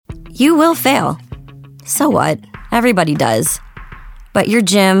You will fail. So what? Everybody does. But your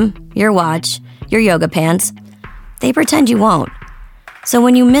gym, your watch, your yoga pants, they pretend you won't. So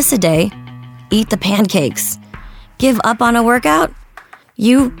when you miss a day, eat the pancakes. Give up on a workout?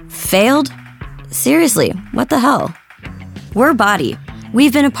 You failed? Seriously, what the hell? We're Body.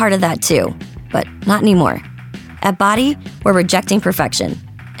 We've been a part of that too, but not anymore. At Body, we're rejecting perfection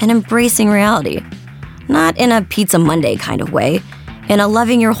and embracing reality. Not in a Pizza Monday kind of way, in a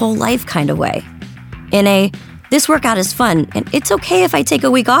loving your whole life kind of way. In a, this workout is fun and it's okay if I take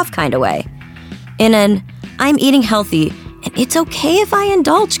a week off kind of way. In an, I'm eating healthy and it's okay if I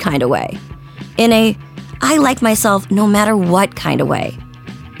indulge kind of way. In a, I like myself no matter what kind of way.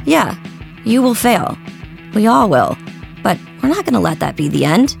 Yeah, you will fail. We all will. But we're not going to let that be the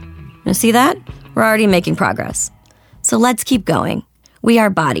end. You see that? We're already making progress. So let's keep going. We are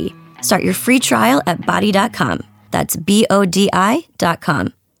Body. Start your free trial at body.com. That's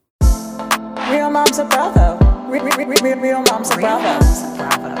BODI.com. Real moms of Bravo. Real moms of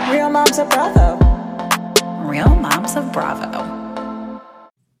Bravo. Real moms of Bravo. Real moms of Bravo.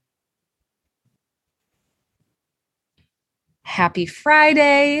 Happy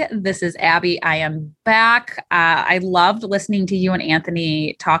Friday. This is Abby. I am back. I loved listening to you and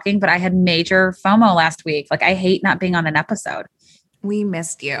Anthony talking, but I had major FOMO last week. Like, I hate not being on an episode. We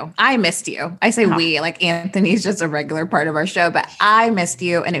missed you. I missed you. I say we, like Anthony's just a regular part of our show, but I missed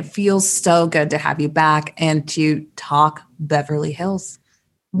you. And it feels so good to have you back and to talk Beverly Hills.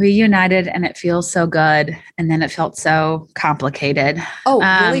 Reunited, and it feels so good. And then it felt so complicated. Oh,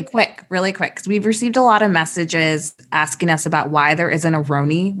 really quick, because we've received a lot of messages asking us about why there wasn't a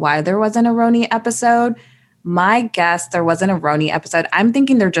Roni episode. My guess, there wasn't a Roni episode. I'm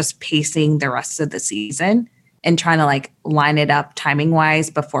thinking they're just pacing the rest of the season and trying to like line it up timing wise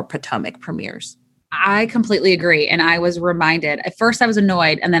before Potomac premieres. I completely agree. And I was reminded, at first I was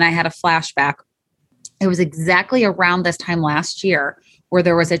annoyed, and then I had a flashback. It was exactly around this time last year where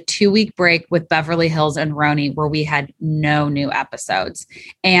there was a 2-week break with Beverly Hills and Roni where we had no new episodes.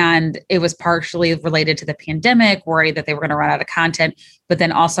 And it was partially related to the pandemic, worried that they were going to run out of content. But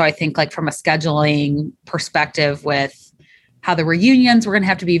then also I think like from a scheduling perspective with how the reunions were going to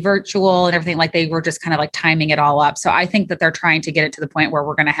have to be virtual and everything, like they were just kind of like timing it all up. So I think that they're trying to get it to the point where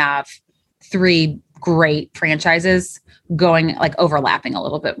we're going to have 3 great franchises going, like overlapping a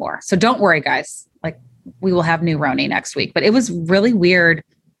little bit more. So don't worry, guys. Like, we will have new Roni next week, but it was really weird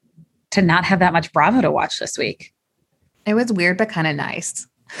to not have that much Bravo to watch this week. It was weird, but kind of nice.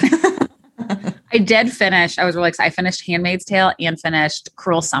 I did finish. I was really excited. I finished Handmaid's Tale and finished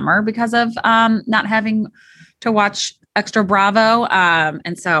Cruel Summer because of not having to watch extra Bravo.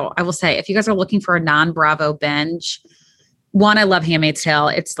 And so I will say, if you guys are looking for a non-Bravo binge, one, I love Handmaid's Tale.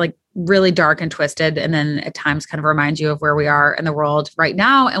 It's like really dark and twisted, and then at times kind of reminds you of where we are in the world right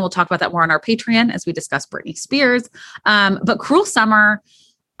now. And we'll talk about that more on our Patreon as we discuss Britney Spears. But Cruel Summer,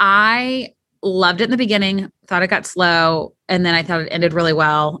 I loved it in the beginning, thought it got slow, and then I thought it ended really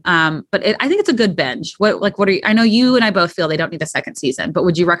well. But I think it's a good binge. What are you? I know you and I both feel they don't need a second season, but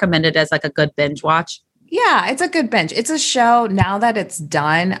would you recommend it as like a good binge watch? Yeah, it's a good binge. It's a show, now that it's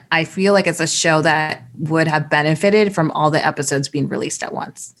done, I feel like it's a show that would have benefited from all the episodes being released at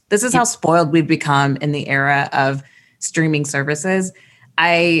once. This is how spoiled we've become in the era of streaming services.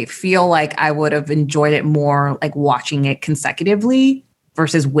 I feel like I would have enjoyed it more like watching it consecutively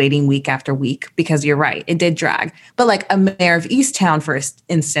versus waiting week after week, because you're right, it did drag. But like a Mayor of Easttown, for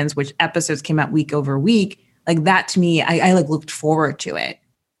instance, which episodes came out week over week, like that to me, I like looked forward to it.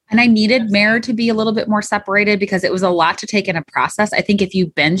 And I needed Mare to be a little bit more separated because it was a lot to take in a process. I think if you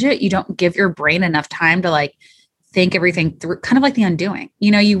binge it, you don't give your brain enough time to like think everything through, kind of like The Undoing.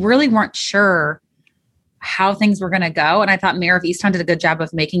 You know, you really weren't sure how things were going to go. And I thought Mare of Easttown did a good job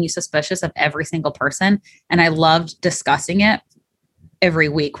of making you suspicious of every single person. And I loved discussing it every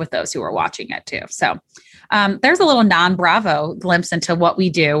week with those who were watching it too. So there's a little non-Bravo glimpse into what we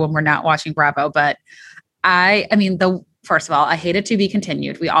do when we're not watching Bravo. But first of all, I hate it to be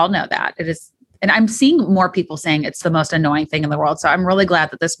continued. We all know that it is. And I'm seeing more people saying it's the most annoying thing in the world. So I'm really glad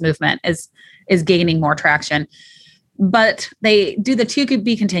that this movement is gaining more traction. But they do the to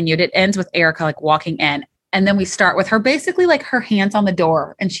be continued. It ends with Erica like walking in. And then we start with her basically like her hands on the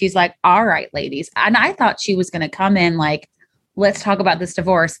door. And she's like, all right, ladies. And I thought she was going to come in like, let's talk about this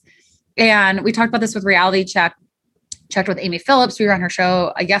divorce. And we talked about this with Reality Check, checked with Amy Phillips. We were on her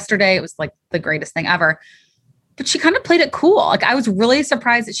show yesterday. It was like the greatest thing ever. But she kind of played it cool. Like I was really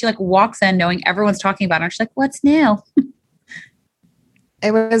surprised that she like walks in knowing everyone's talking about her. She's like, what's new?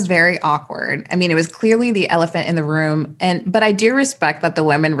 It was very awkward. I mean, it was clearly the elephant in the room. But I do respect that the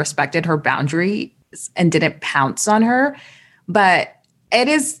women respected her boundaries and didn't pounce on her. But it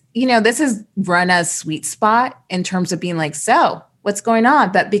is, this is Rinna's sweet spot in terms of being like, so what's going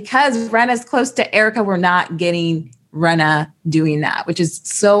on? But because Rinna's close to Erica, we're not getting Rinna doing that, which is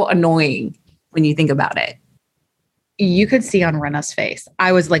so annoying when you think about it. You could see on Rinna's face.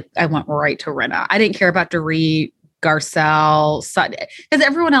 I was like, I went right to Rinna. I didn't care about Dorit, Garcelle, Sutton, because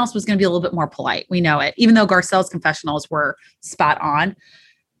everyone else was going to be a little bit more polite. We know it. Even though Garcelle's confessionals were spot on,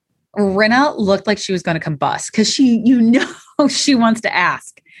 Rinna looked like she was going to combust because she wants to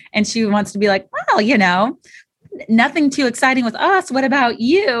ask. And she wants to be like, well, nothing too exciting with us. What about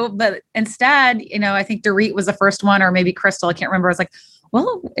you? But instead, I think Dorit was the first one, or maybe Crystal. I can't remember. I was like,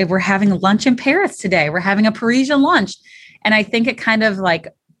 well, if we're having lunch in Paris today. We're having a Parisian lunch. And I think it kind of like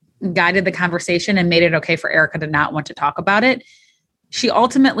guided the conversation and made it okay for Erica to not want to talk about it. She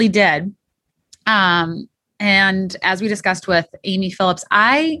ultimately did. And as we discussed with Amy Phillips,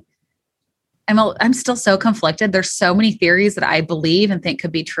 I'm still so conflicted. There's so many theories that I believe and think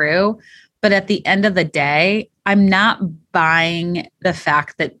could be true. But at the end of the day, I'm not buying the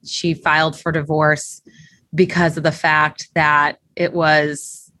fact that she filed for divorce because of the fact that it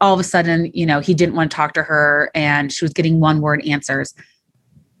was all of a sudden, he didn't want to talk to her and she was getting one-word answers.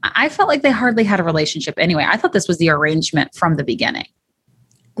 I felt like they hardly had a relationship anyway. I thought this was the arrangement from the beginning.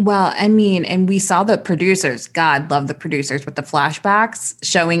 Well, and we saw the producers, God love the producers, with the flashbacks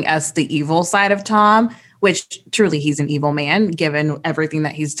showing us the evil side of Tom, which truly he's an evil man, given everything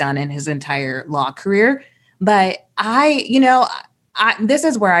that he's done in his entire law career. But this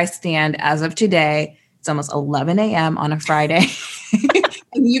is where I stand as of today. It's almost 11 a.m. on a Friday.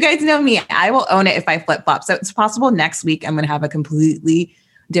 You guys know me. I will own it if I flip-flop. So it's possible next week I'm going to have a completely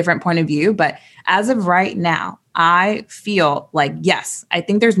different point of view. But as of right now, I feel like, yes, I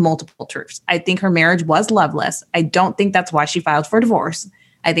think there's multiple truths. I think her marriage was loveless. I don't think that's why she filed for divorce.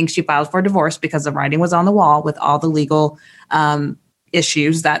 I think she filed for divorce because the writing was on the wall with all the legal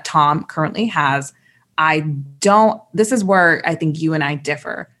issues that Tom currently has. This is where I think you and I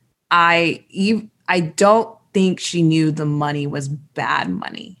differ. I don't think she knew the money was bad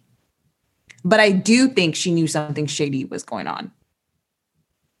money, but I do think she knew something shady was going on.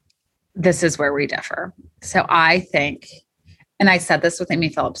 This is where we differ. So I think, and I said this with Amy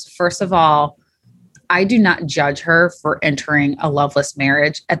Phillips, first of all, I do not judge her for entering a loveless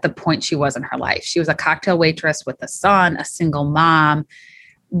marriage at the point she was in her life. She was a cocktail waitress with a son, a single mom.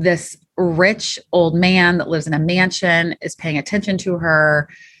 This rich old man that lives in a mansion is paying attention to her.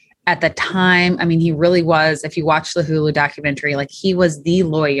 At the time, he really was, if you watch the Hulu documentary, like he was the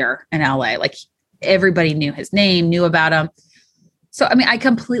lawyer in LA. Like everybody knew his name, knew about him. So, I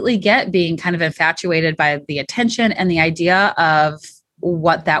completely get being kind of infatuated by the attention and the idea of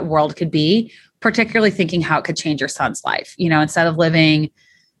what that world could be, particularly thinking how it could change your son's life. Instead of living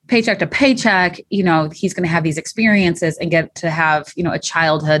paycheck to paycheck, he's going to have these experiences and get to have, a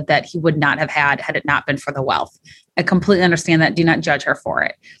childhood that he would not have had it not been for the wealth. I completely understand that. Do not judge her for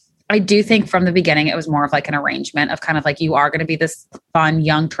it. I do think from the beginning, it was more of like an arrangement of kind of like, you are going to be this fun,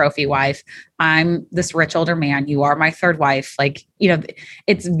 young trophy wife. I'm this rich older man. You are my third wife. Like,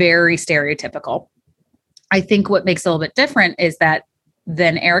 it's very stereotypical. I think what makes it a little bit different is that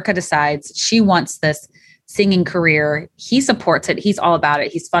then Erica decides she wants this singing career. He supports it. He's all about it.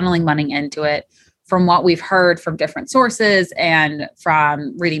 He's funneling money into it. From what we've heard from different sources and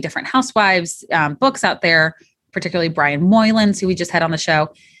from reading different housewives books out there, particularly Brian Moylan's, who we just had on the show,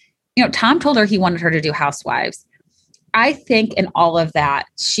 Tom told her he wanted her to do Housewives. I think in all of that,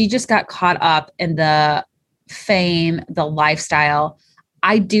 she just got caught up in the fame, the lifestyle.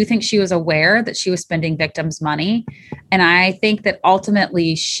 I do think she was aware that she was spending victims' money. And I think that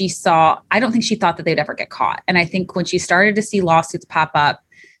ultimately I don't think she thought that they'd ever get caught. And I think when she started to see lawsuits pop up,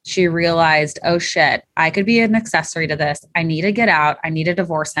 she realized, oh shit, I could be an accessory to this. I need to get out. I need to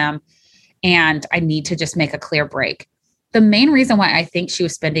divorce him. And I need to just make a clear break. The main reason why I think she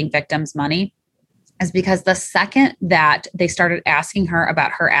was spending victims' money is because the second that they started asking her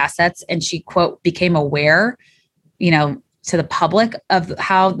about her assets and she, quote, became aware, to the public of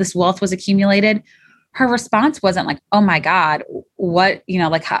how this wealth was accumulated, her response wasn't like, oh my God, what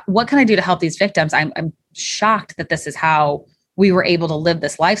can I do to help these victims? I'm shocked that this is how we were able to live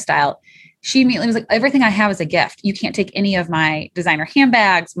this lifestyle. She immediately was like, everything I have is a gift. You can't take any of my designer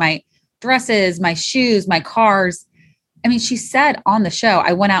handbags, my dresses, my shoes, my cars. She said on the show,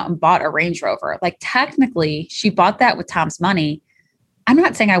 I went out and bought a Range Rover. Like technically she bought that with Tom's money. I'm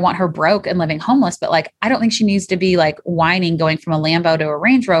not saying I want her broke and living homeless, but like, I don't think she needs to be like whining, going from a Lambo to a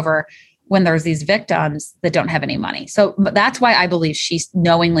Range Rover when there's these victims that don't have any money. So that's why I believe she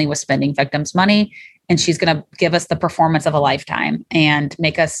knowingly was spending victims' money, and she's going to give us the performance of a lifetime and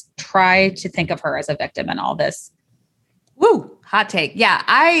make us try to think of her as a victim in all this. Woo, hot take. Yeah,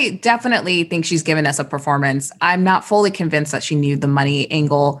 I definitely think she's given us a performance. I'm not fully convinced that she knew the money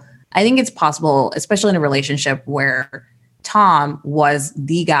angle. I think it's possible, especially in a relationship where Tom was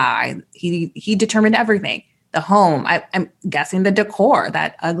the guy. He determined everything. The home, I'm guessing the decor,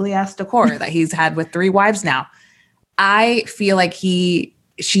 that ugly ass decor that he's had with 3 wives now. I feel like she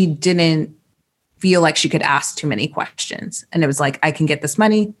didn't feel like she could ask too many questions. And it was like, I can get this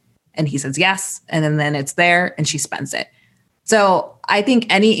money. And he says yes. And then it's there and she spends it. So I think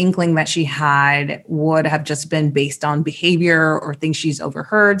any inkling that she had would have just been based on behavior or things she's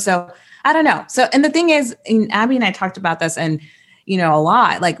overheard. So I don't know. So, and the thing is, and Abby and I talked about this and, a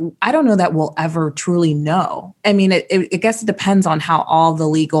lot, like, I don't know that we'll ever truly know. I mean, I guess it depends on how all the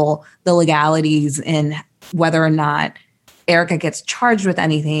legalities and whether or not Erika gets charged with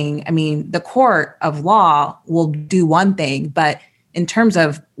anything. I mean, the court of law will do one thing, but in terms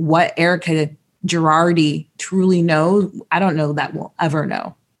of what Erika Girardi truly knows, I don't know that we'll ever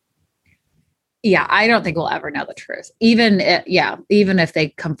know. Yeah, I don't think we'll ever know the truth. Even if they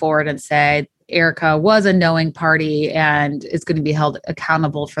come forward and say Erika was a knowing party and is going to be held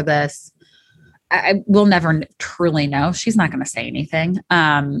accountable for this, we'll never truly know. She's not going to say anything.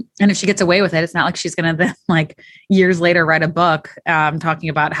 And if she gets away with it, it's not like she's going to then, like, years later write a book talking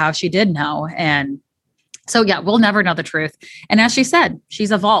about how she did know. And so, yeah, we'll never know the truth. And as she said,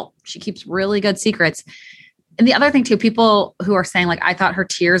 she's a vault. She keeps really good secrets. And the other thing too, people who are saying, like, I thought her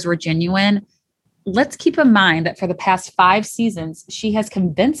tears were genuine. Let's keep in mind that for the past 5 seasons, she has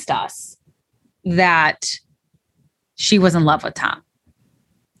convinced us that she was in love with Tom.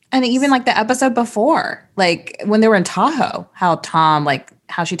 And even like the episode before, like when they were in Tahoe, how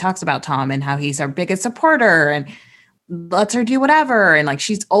she talks about Tom and how he's our biggest supporter and lets her do whatever. And like,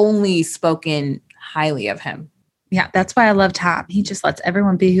 she's only spoken highly of him. Yeah, that's why I love Tom. He just lets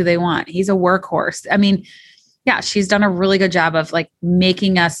everyone be who they want. He's a workhorse. I mean, yeah, she's done a really good job of like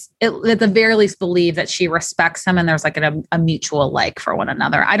making us at the very least believe that she respects him and there's like a mutual like for one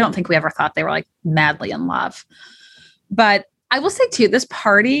another. I don't think we ever thought they were like madly in love. But I will say too, this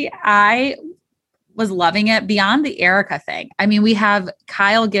party, I was loving it beyond the Erika thing. I mean, we have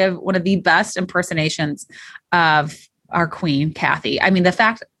Kyle give one of the best impersonations of our queen, Kathy. I mean, the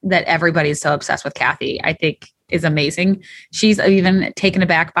fact that everybody's so obsessed with Kathy, I think is amazing. She's even taken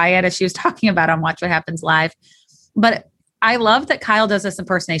aback by it as she was talking about on Watch What Happens Live. But I love that Kyle does this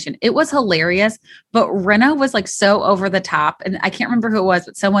impersonation. It was hilarious, but Rinna was like so over the top. And I can't remember who it was,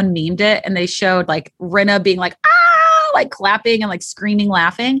 but someone memed it and they showed like Rinna being like, ah, like clapping and like screaming,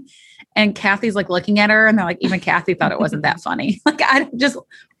 laughing. And Kathy's like looking at her and they're like, even Kathy thought it wasn't that funny. Like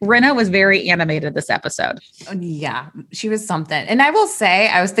Rinna was very animated this episode. Yeah, she was something. And I will say,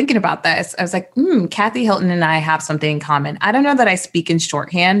 I was thinking about this. I was like, Kathy Hilton and I have something in common. I don't know that I speak in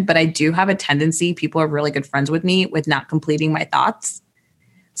shorthand, but I do have a tendency, people are really good friends with me, with not completing my thoughts.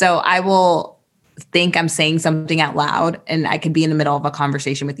 So I will think I'm saying something out loud and I could be in the middle of a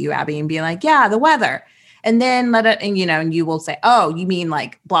conversation with you, Abby, and be like, yeah, the weather. And then and you will say, oh, you mean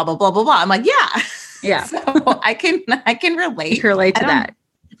like blah, blah, blah, blah, blah. I'm like, yeah. Yeah. So I can relate. You relate to that.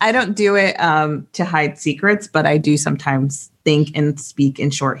 I don't do it to hide secrets, but I do sometimes think and speak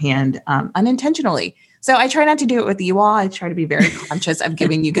in shorthand unintentionally. So I try not to do it with you all. I try to be very conscious of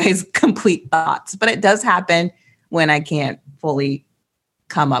giving you guys complete thoughts, but it does happen when I can't fully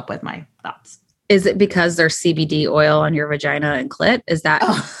come up with my thoughts. Is it because there's CBD oil on your vagina and clit? Is that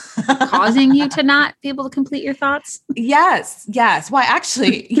causing you to not be able to complete your thoughts? Yes. Well,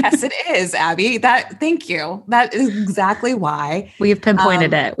 actually, yes, it is, Abby. Thank you. That is exactly why. We have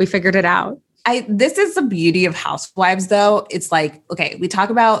pinpointed it. We figured it out. This is the beauty of Housewives, though. It's like, okay, we talk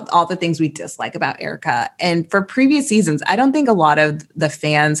about all the things we dislike about Erika. And for previous seasons, I don't think a lot of the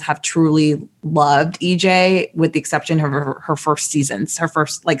fans have truly loved EJ, with the exception of her first seasons,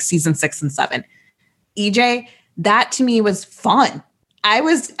 like season 6 and 7. EJ, that to me was fun. I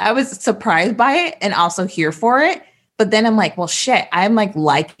was surprised by it and also here for it. But then I'm like, well, shit, I'm like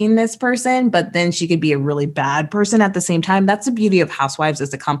liking this person, but then she could be a really bad person at the same time. That's the beauty of Housewives,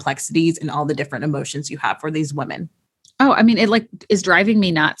 is the complexities and all the different emotions you have for these women. Oh, I mean, it like is driving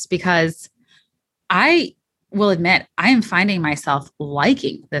me nuts because I will admit I am finding myself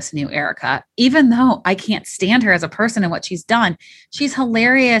liking this new Erika, even though I can't stand her as a person and what she's done. She's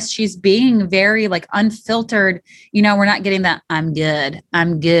hilarious. She's being very like unfiltered. We're not getting that I'm good.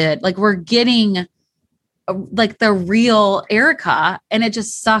 Like we're getting like the real Erika, and it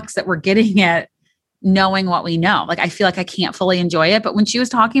just sucks that we're getting it knowing what we know. Like I feel like I can't fully enjoy it, but when she was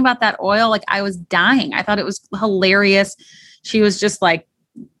talking about that oil, like I was dying. I thought it was hilarious. She was just like,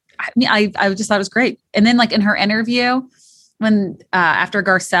 I just thought it was great. And then like in her interview after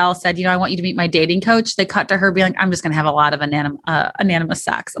Garcelle said, I want you to meet my dating coach, they cut to her being like, I'm just going to have a lot of anonymous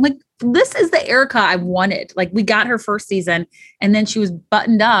sex. I'm like, this is the Erica I wanted. Like, we got her first season and then she was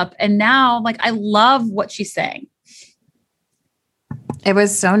buttoned up. And now, like, I love what she's saying. It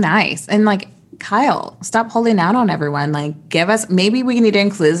was so nice. And like, Kyle, stop holding out on everyone. Like, maybe we need to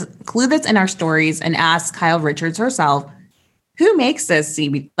include this in our stories and ask Kyle Richards herself, who makes this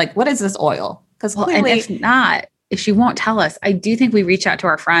CBD? Like, what is this oil? Because clearly, and if she won't tell us, I do think we reach out to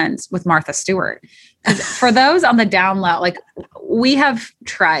our friends with Martha Stewart. For those on the down low, like, we have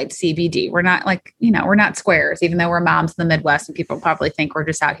tried CBD. We're not like, we're not squares, even though we're moms in the Midwest and people probably think we're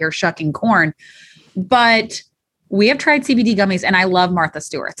just out here shucking corn. But we have tried CBD gummies and I love Martha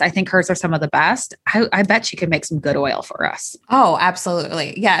Stewart's. I think hers are some of the best. I bet she could make some good oil for us. Oh,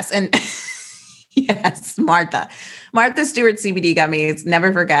 absolutely. Yes. And yes, Martha Stewart CBD gummies.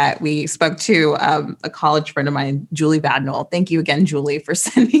 Never forget. We spoke to a college friend of mine, Julie Vadnol. Thank you again, Julie, for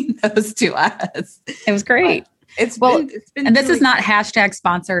sending those to us. It was great. It's been and this is not hashtag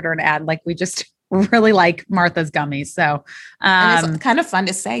sponsored or an ad. Like, we just really like Martha's gummies. So and it's kind of fun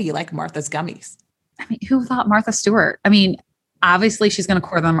to say you like Martha's gummies. I mean, who thought Martha Stewart? I mean, obviously she's going to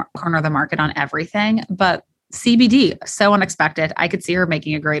corner the market on everything, but CBD, so unexpected. I could see her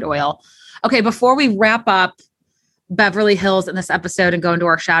making a great oil. Okay, before we wrap up Beverly Hills in this episode and go into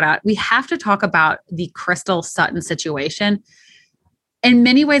our shout out, we have to talk about the Crystal Sutton situation. In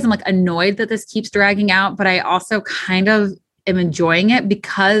many ways, I'm like annoyed that this keeps dragging out, but I also kind of am enjoying it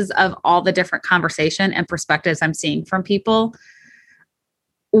because of all the different conversation and perspectives I'm seeing from people.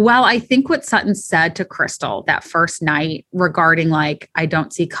 While I think what Sutton said to Crystal that first night regarding like, I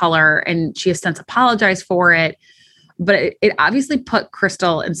don't see color, and she has since apologized for it, but it obviously put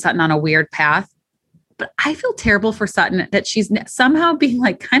Crystal and Sutton on a weird path. But I feel terrible for Sutton that she's somehow being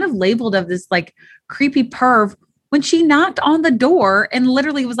like kind of labeled of this like creepy perv when she knocked on the door and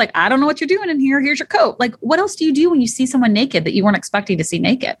literally was like, I don't know what you're doing in here. Here's your coat. Like, what else do you do when you see someone naked that you weren't expecting to see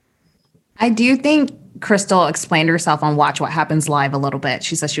naked? I do think Crystal explained herself on Watch What Happens Live a little bit.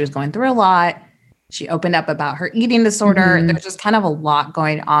 She said she was going through a lot. She opened up about her eating disorder. Mm-hmm. There's just kind of a lot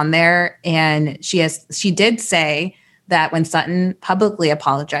going on there. And she did say that when Sutton publicly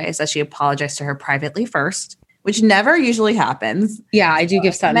apologized, that she apologized to her privately first, which never usually happens. Yeah, I do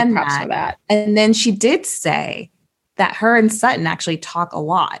give Sutton props for that. And then she did say that her and Sutton actually talk a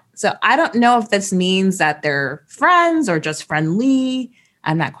lot. So I don't know if this means that they're friends or just friendly.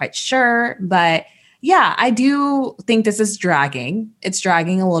 I'm not quite sure. But yeah, I do think this is dragging. It's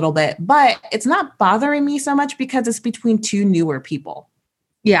dragging a little bit, but it's not bothering me so much because it's between two newer people.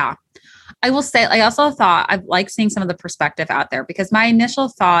 Yeah. I will say, I also thought I like seeing some of the perspective out there because my initial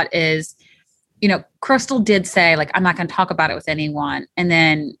thought is, Crystal did say like, I'm not going to talk about it with anyone. And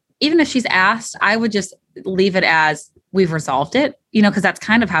then even if she's asked, I would just leave it as we've resolved it, because that's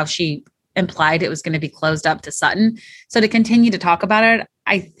kind of how she implied it was going to be closed up to Sutton. So to continue to talk about it,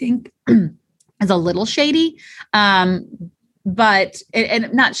 I think is a little shady, but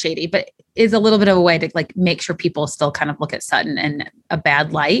and not shady, but is a little bit of a way to like make sure people still kind of look at Sutton in a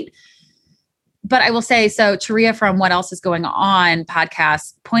bad light. But I will say, so Taria from What Else Is Going On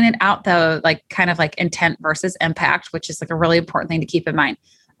podcast pointed out though, like kind of like intent versus impact, which is like a really important thing to keep in mind.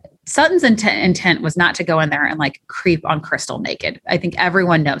 Sutton's intent was not to go in there and like creep on Crystal naked. I think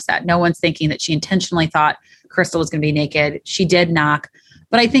everyone knows that. No one's thinking that she intentionally thought Crystal was going to be naked. She did knock.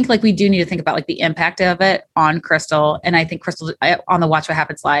 But I think like we do need to think about like the impact of it on Crystal. And I think Crystal on the Watch What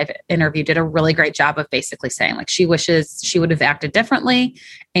Happens Live interview did a really great job of basically saying like she wishes she would have acted differently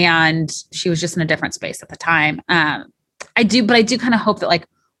and she was just in a different space at the time. I do kind of hope that like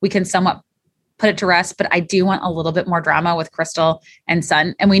we can somewhat put it to rest, but I do want a little bit more drama with Crystal and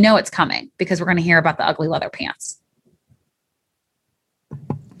Sutton. And we know it's coming because we're going to hear about the ugly leather pants.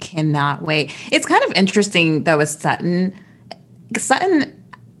 Cannot wait. It's kind of interesting though with Sutton,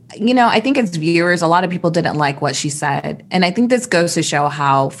 I think as viewers, a lot of people didn't like what she said. And I think this goes to show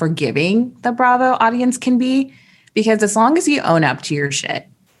how forgiving the Bravo audience can be, because as long as you own up to your shit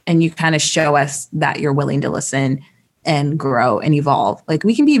and you kind of show us that you're willing to listen and grow and evolve, like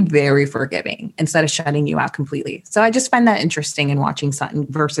we can be very forgiving instead of shutting you out completely. So I just find that interesting in watching Sutton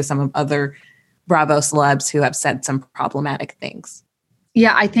versus some of other Bravo celebs who have said some problematic things.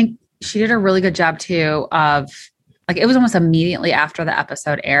 Yeah, I think she did a really good job too of like, it was almost immediately after the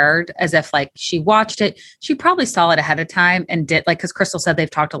episode aired, as if like she watched it. She probably saw it ahead of time and did like, because Crystal said they've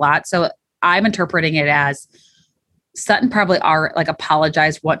talked a lot. So I'm interpreting it as Sutton probably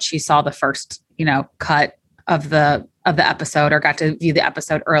apologized once she saw the first, cut of the episode or got to view the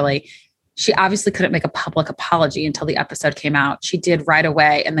episode early. She obviously couldn't make a public apology until the episode came out. She did right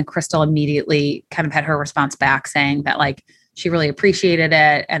away. And then Crystal immediately kind of had her response back saying that like, she really appreciated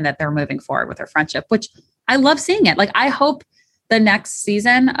it and that they're moving forward with their friendship, which I love seeing it. Like, I hope the next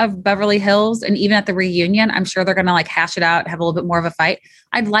season of Beverly Hills, and even at the reunion, I'm sure they're going to like hash it out, have a little bit more of a fight.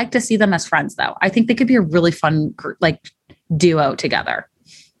 I'd like to see them as friends, though. I think they could be a really fun like duo together.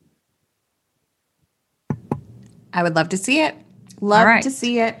 I would love to see it. Love to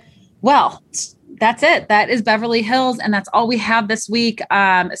see it. Well, that's it. That is Beverly Hills, and that's all we have this week.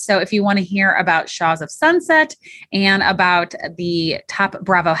 So if you want to hear about Shahs of Sunset and about the top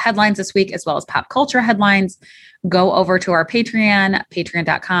Bravo headlines this week, as well as pop culture headlines, go over to our Patreon,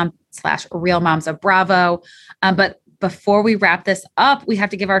 patreon.com/Real Moms of Bravo. But before we wrap this up, we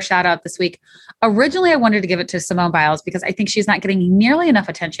have to give our shout out this week. Originally, I wanted to give it to Simone Biles because I think she's not getting nearly enough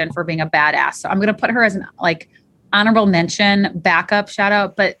attention for being a badass. So I'm going to put her as an honorable mention backup shout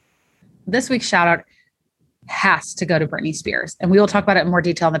out. But this week's shout out has to go to Britney Spears. And we will talk about it in more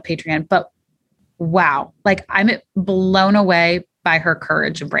detail on the Patreon. But wow, I'm blown away by her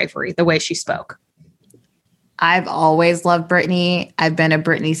courage and bravery, the way she spoke. I've always loved Britney. I've been a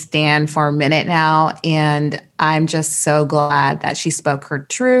Britney stan for a minute now, and I'm just so glad that she spoke her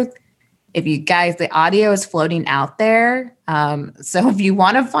truth. If you guys, the audio is floating out there. So if you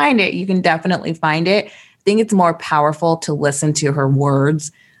want to find it, you can definitely find it. I think it's more powerful to listen to her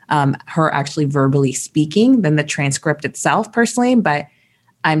words, her actually verbally speaking, than the transcript itself personally. But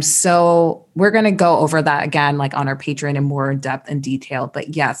we're going to go over that again, on our Patreon in more depth and detail.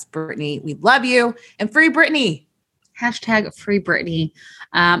 But yes, Britney, we love you, and free Britney. Hashtag free Britney.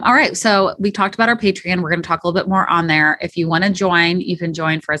 All right. So we talked about our Patreon. We're going to talk a little bit more on there. If you want to join, you can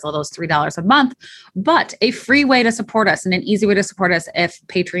join for as little as $3 a month, but a free way to support us and an easy way to support us. If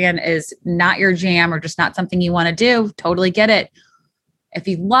Patreon is not your jam or just not something you want to do, totally get it. If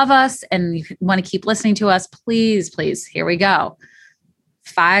you love us and you want to keep listening to us, please, here we go.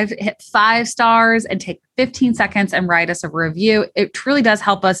 Hit 5 stars and take 15 seconds and write us a review. It truly does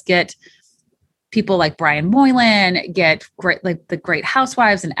help us get people like Brian Moylan, get the great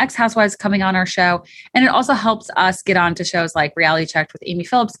housewives and ex-housewives coming on our show. And it also helps us get on to shows like Reality Checked with Amy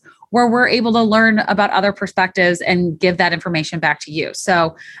Phillips, where we're able to learn about other perspectives and give that information back to you.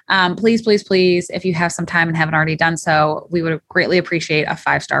 So please, if you have some time and haven't already done so, we would greatly appreciate a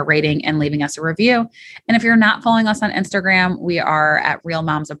 5-star rating and leaving us a review. And if you're not following us on Instagram, we are at Real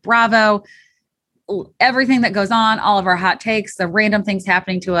Moms of Bravo. Everything that goes on, all of our hot takes, the random things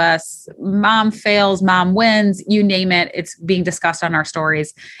happening to us, mom fails, mom wins, you name it, it's being discussed on our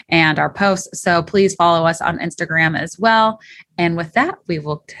stories and our posts. So please follow us on Instagram as well. And with that, we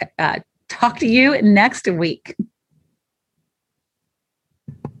will talk to you next week.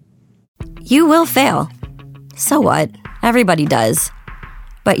 You will fail. So what? Everybody does.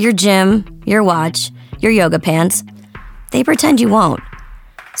 But your gym, your watch, your yoga pants, they pretend you won't.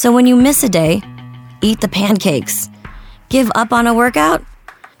 So when you miss a day, eat the pancakes. Give up on a workout?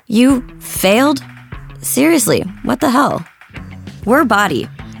 You failed? Seriously, what the hell? We're Body.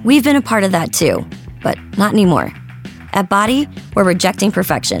 We've been a part of that too, but not anymore. At Body, we're rejecting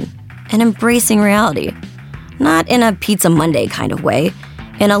perfection and embracing reality. Not in a Pizza Monday kind of way,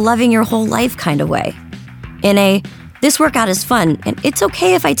 in a loving your whole life kind of way. In a, this workout is fun and it's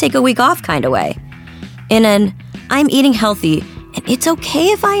okay if I take a week off kind of way. In an, I'm eating healthy and it's okay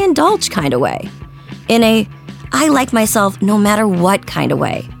if I indulge kind of way. In a, I like myself no matter what kind of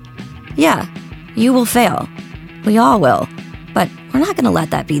way. Yeah, you will fail. We all will. But we're not going to let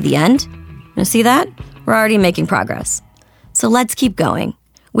that be the end. You see that? We're already making progress. So let's keep going.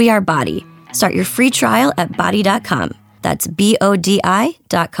 We are Body. Start your free trial at body.com. That's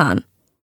BODI.com.